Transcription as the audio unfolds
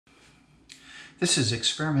This is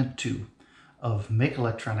Experiment 2 of Make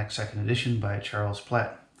Electronics 2nd Edition by Charles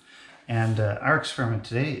Platt. And our experiment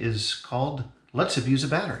today is called Let's Abuse a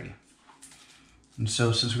Battery. And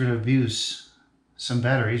so since we're going to abuse some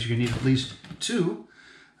batteries, you're going to need at least two,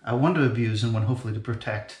 one to abuse and one hopefully to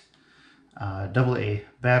protect AA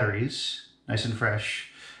batteries, nice and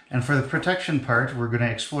fresh. And for the protection part, we're going to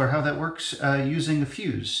explore how that works using a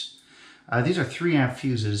fuse. These are 3-amp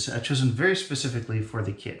fuses chosen very specifically for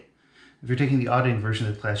the kit. If you're taking the auditing version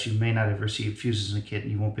of the class, you may not have received fuses in the kit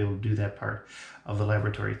and you won't be able to do that part of the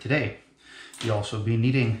laboratory today. You'll also be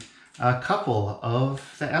needing a couple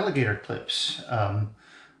of the alligator clips.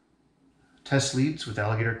 Test leads with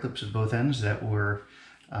alligator clips at both ends that were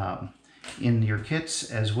in your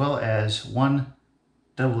kits, as well as one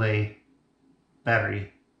AA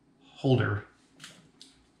battery holder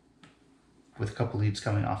with a couple leads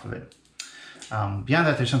coming off of it. Beyond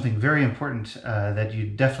that, there's something very important that you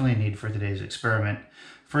definitely need for today's experiment.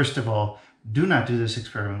 First of all, do not do this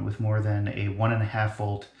experiment with more than a 1.5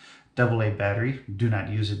 volt AA battery. Do not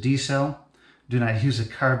use a D cell. Do not use a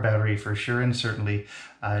car battery for sure, and certainly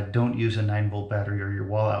don't use a 9 volt battery or your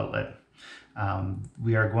wall outlet.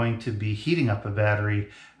 We are going to be heating up a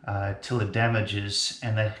battery till it damages,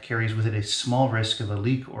 and that carries with it a small risk of a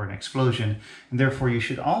leak or an explosion, and therefore you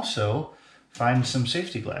should also find some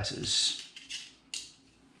safety glasses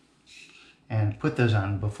and put those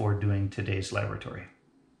on before doing today's laboratory.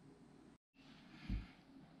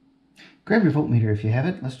 Grab your voltmeter if you have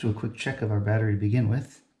it. Let's do a quick check of our battery to begin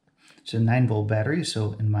with. It's a 9 volt battery,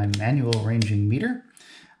 so in my manual ranging meter,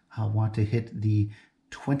 I'll want to hit the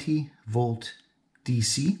 20 volt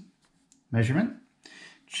DC measurement.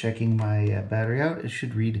 Checking my battery out, it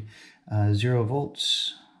should read 0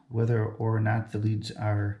 volts, whether or not the leads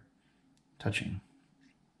are touching.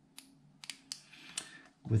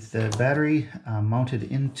 With the battery mounted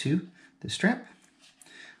into the strap,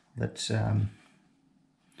 let's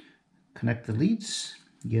connect the leads.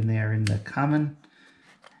 Again, they are in the common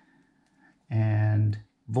and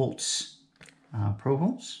volts pro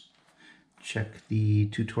volts. Check the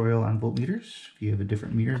tutorial on voltmeters if you have a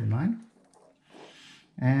different meter than mine.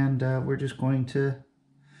 And we're just going to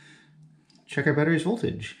check our battery's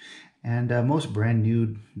voltage. And most brand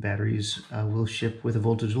new batteries will ship with a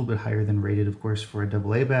voltage a little bit higher than rated, of course, for a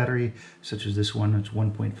AA battery, such as this one. It's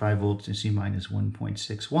 1.5 volts, and see mine is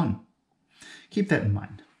 1.61. Keep that in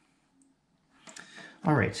mind.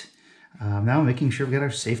 All right, now making sure we've got our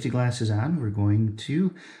safety glasses on, we're going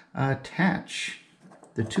to attach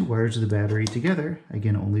the two wires of the battery together.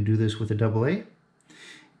 Again, only do this with a AA,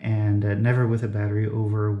 and never with a battery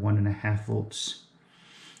over 1.5 volts.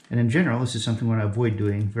 And in general, this is something we want to avoid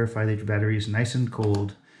doing. Verify that your battery is nice and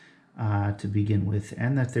cold to begin with,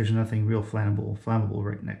 and that there's nothing real flammable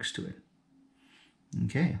right next to it.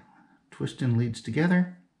 Okay, twisting leads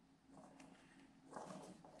together.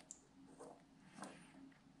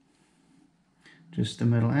 Just the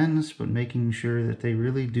middle ends, but making sure that they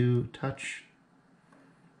really do touch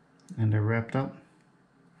and are wrapped up.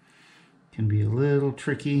 Can be a little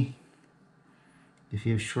tricky if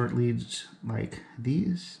you have short leads like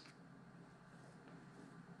these.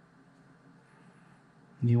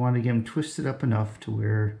 You want to get them twisted up enough to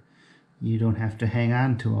where you don't have to hang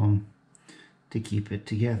on to them to keep it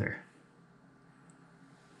together.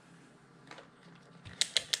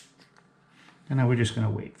 And now we're just going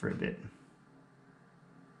to wait for a bit.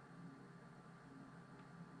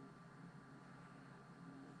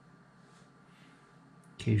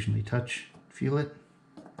 Occasionally touch, feel it.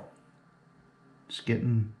 It's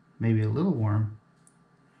getting maybe a little warm.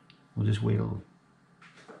 We'll just wait a little.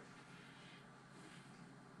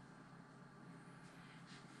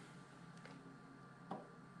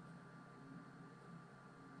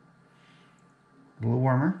 A little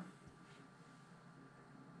warmer.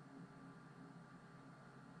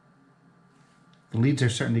 The leads are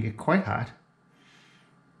starting to get quite hot.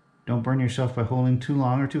 Don't burn yourself by holding too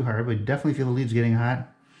long or too hard, but definitely feel the leads getting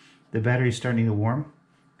hot. The battery's starting to warm.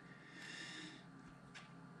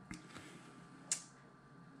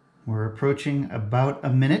 We're approaching about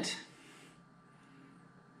a minute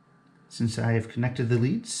since I have connected the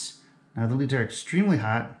leads. Now the leads are extremely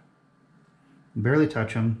hot. Barely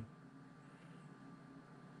touch them.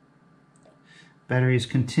 Battery is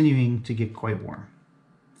continuing to get quite warm.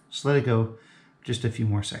 So let it go just a few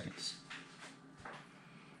more seconds.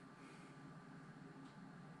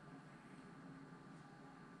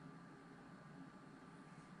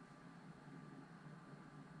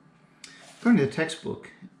 According to the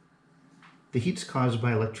textbook, the heat's caused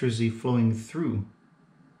by electricity flowing through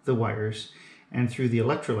the wires and through the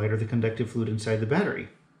electrolyte or the conductive fluid inside the battery.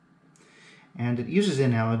 And it uses the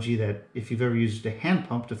analogy that if you've ever used a hand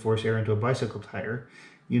pump to force air into a bicycle tire,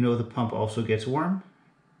 you know the pump also gets warm,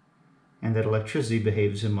 and that electricity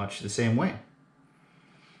behaves in much the same way.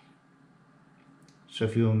 So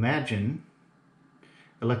if you imagine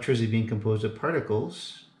electricity being composed of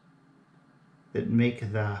particles that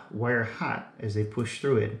make the wire hot as they push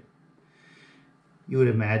through it, you would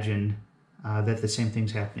imagine that the same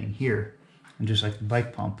thing's happening here. And just like the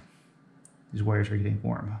bike pump, these wires are getting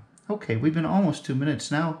warm. Okay, we've been almost 2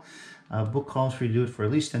 minutes now. Book calls for you to do it for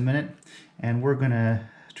at least a minute, and we're going to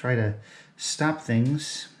try to stop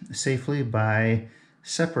things safely by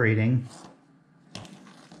separating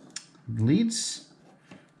leads.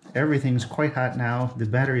 Everything's quite hot now. The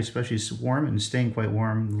battery especially is warm and staying quite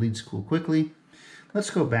warm. The leads cool quickly. Let's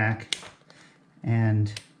go back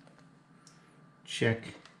and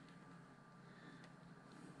check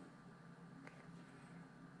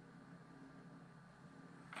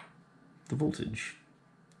the voltage.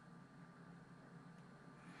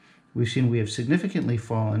 We've seen we have significantly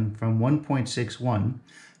fallen from 1.61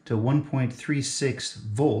 to 1.36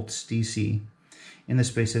 volts DC in the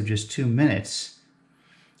space of just 2 minutes.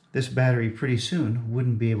 This battery pretty soon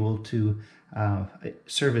wouldn't be able to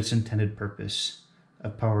serve its intended purpose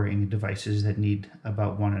of powering devices that need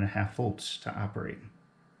about 1.5 volts to operate.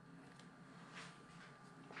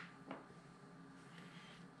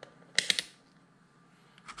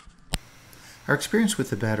 Our experience with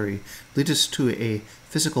the battery leads us to a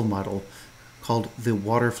physical model called the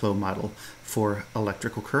water flow model for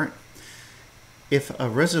electrical current. If a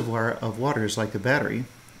reservoir of water is like a battery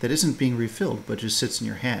that isn't being refilled but just sits in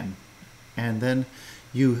your hand, and then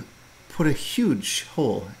you put a huge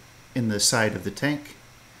hole in the side of the tank,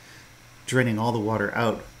 draining all the water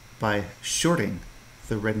out by shorting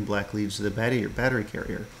the red and black leads of the battery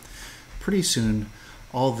carrier, pretty soon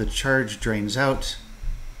all the charge drains out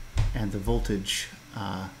and the voltage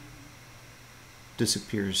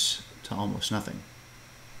disappears to almost nothing.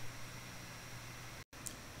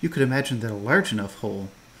 You could imagine that a large enough hole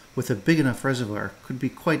with a big enough reservoir could be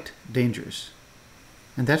quite dangerous.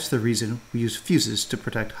 And that's the reason we use fuses to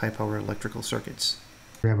protect high-power electrical circuits.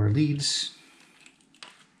 Grab our leads.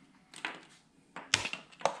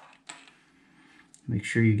 Make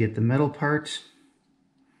sure you get the metal part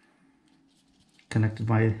connected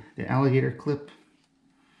by the alligator clip.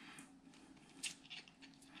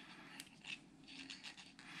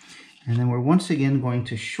 And then we're once again going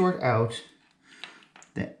to short out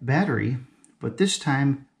the battery, but this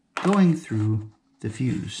time going through the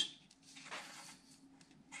fuse.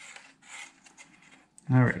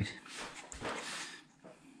 All right.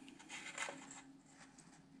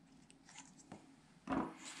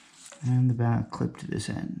 And the back clip to this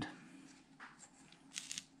end.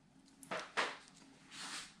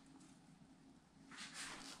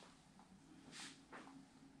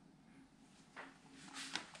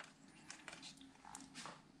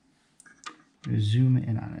 Zoom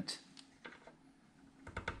in on it.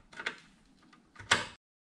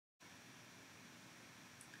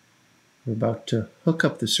 We're about to hook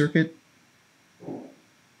up the circuit.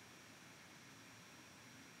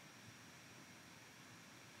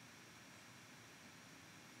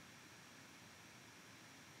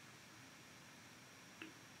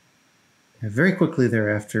 And very quickly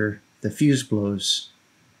thereafter, the fuse blows.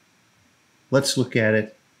 Let's look at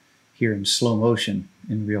it here in slow motion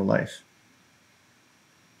in real life.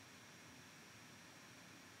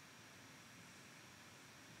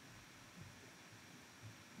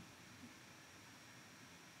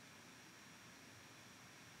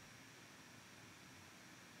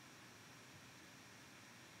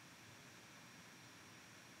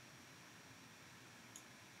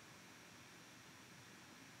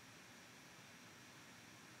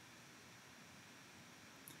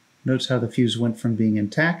 Notice how the fuse went from being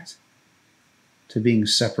intact to being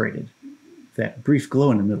separated. That brief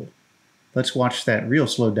glow in the middle. Let's watch that real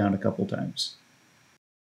slowed down a couple times.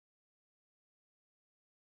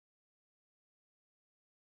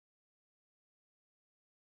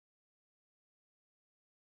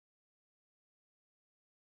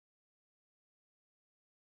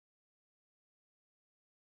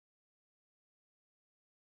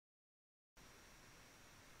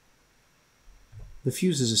 The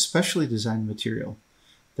fuse is a specially designed material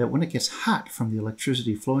that when it gets hot from the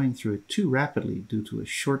electricity flowing through it too rapidly due to a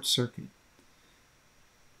short circuit,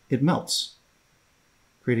 it melts,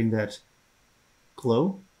 creating that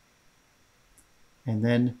glow and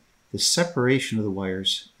then the separation of the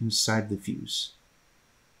wires inside the fuse.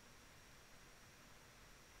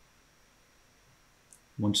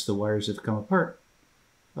 Once the wires have come apart,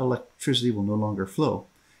 electricity will no longer flow,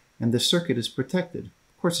 and the circuit is protected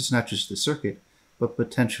course, it's not just the circuit, but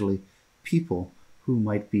potentially people who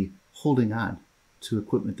might be holding on to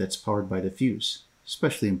equipment that's powered by the fuse,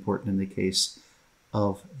 especially important in the case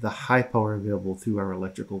of the high power available through our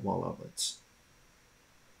electrical wall outlets.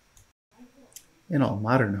 In all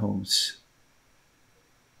modern homes,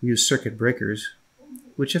 we use circuit breakers,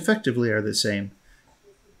 which effectively are the same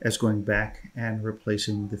as going back and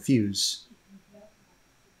replacing the fuse.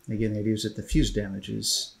 Again, the idea is that the fuse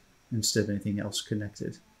damages instead of anything else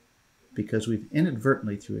connected, because we've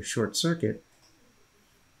inadvertently, through a short circuit,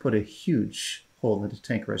 put a huge hole in the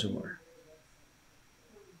tank reservoir.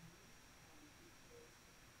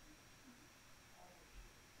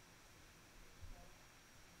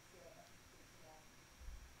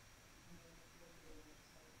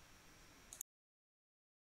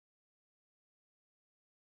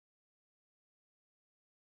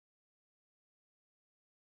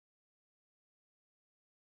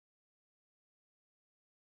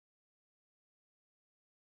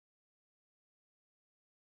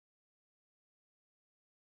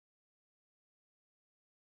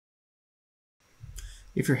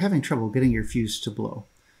 If you're having trouble getting your fuse to blow,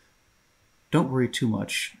 don't worry too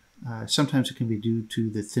much. Sometimes it can be due to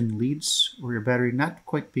the thin leads or your battery not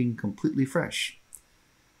quite being completely fresh.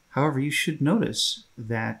 However, you should notice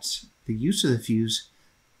that the use of the fuse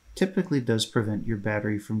typically does prevent your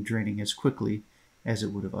battery from draining as quickly as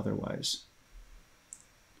it would have otherwise.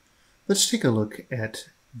 Let's take a look at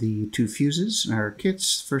the two fuses in our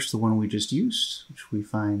kits. First, the one we just used, which we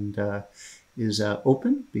find is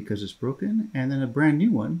open because it's broken, and then a brand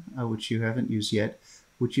new one, which you haven't used yet,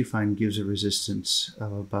 which you find gives a resistance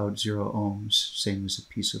of about 0 ohms, same as a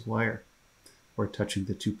piece of wire, or touching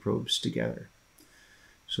the two probes together.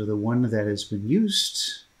 So the one that has been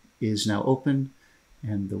used is now open,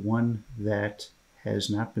 and the one that has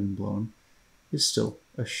not been blown is still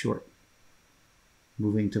a short.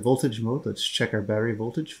 Moving to voltage mode, let's check our battery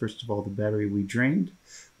voltage. First of all, the battery we drained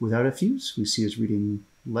without a fuse, we see is reading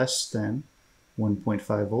less than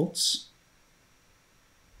 1.5 volts.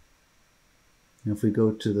 Now if we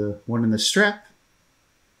go to the one in the strap,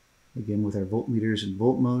 again with our voltmeters in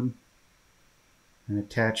volt mode, and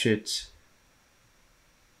attach it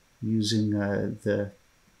using the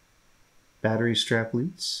battery strap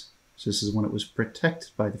leads. So this is when it was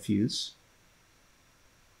protected by the fuse.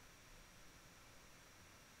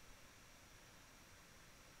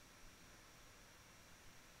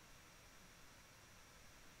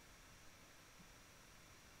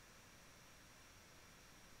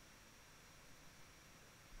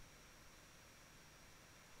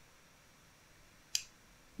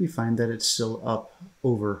 We find that it's still up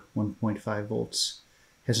over 1.5 volts,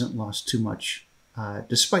 hasn't lost too much,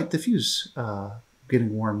 despite the fuse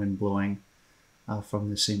getting warm and blowing from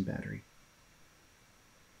the same battery.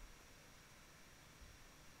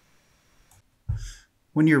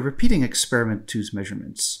 When you're repeating experiment 2's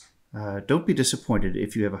measurements, don't be disappointed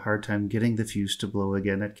if you have a hard time getting the fuse to blow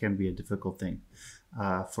again. That can be a difficult thing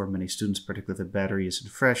for many students, particularly if the battery isn't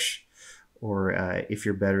fresh, or if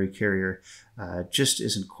your battery carrier just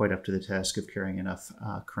isn't quite up to the task of carrying enough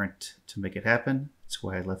current to make it happen. That's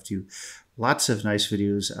why I left you lots of nice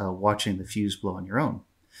videos watching the fuse blow on your own.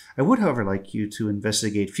 I would, however, like you to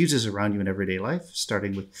investigate fuses around you in everyday life,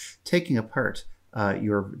 starting with taking apart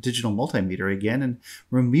your digital multimeter again and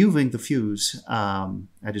removing the fuse.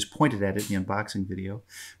 I just pointed at it in the unboxing video.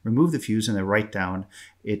 Remove the fuse and then write down.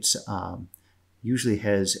 It usually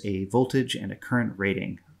has a voltage and a current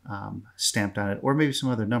rating stamped on it, or maybe some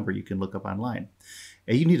other number you can look up online.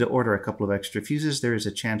 You need to order a couple of extra fuses. There is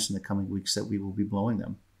a chance in the coming weeks that we will be blowing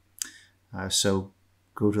them. So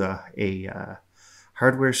go to a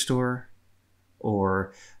hardware store,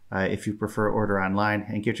 or if you prefer, order online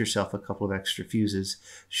and get yourself a couple of extra fuses.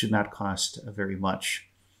 Should not cost very much.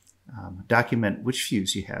 Document which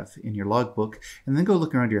fuse you have in your logbook, and then go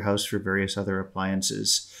look around your house for various other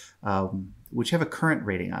appliances which have a current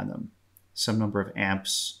rating on them, some number of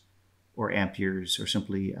amps or amperes, or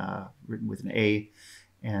simply written with an A,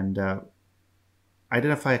 and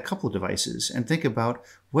identify a couple of devices and think about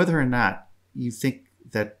whether or not you think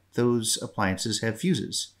that those appliances have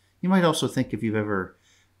fuses. You might also think if you've ever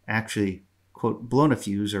actually, quote, blown a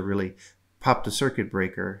fuse or really popped a circuit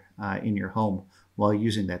breaker in your home while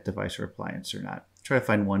using that device or appliance or not. Try to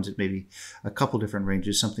find ones that maybe a couple different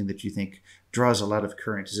ranges, something that you think draws a lot of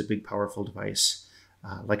current, is a big powerful device,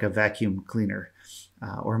 like a vacuum cleaner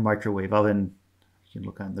or a microwave oven. You can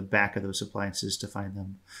look on the back of those appliances to find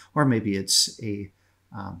them. Or maybe it's a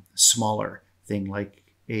smaller thing like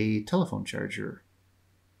a telephone charger.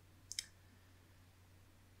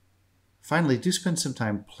 finally, do spend some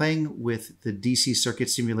time playing with the DC circuit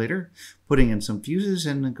simulator, putting in some fuses,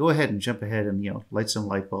 and go ahead and jump ahead and light some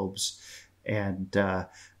light bulbs and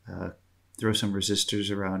throw some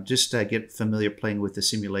resistors around. Just get familiar playing with the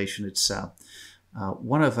simulation. It's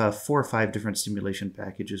one of 4 or 5 different simulation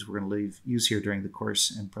packages we're going to use here during the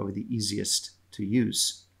course, and probably the easiest to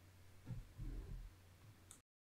use.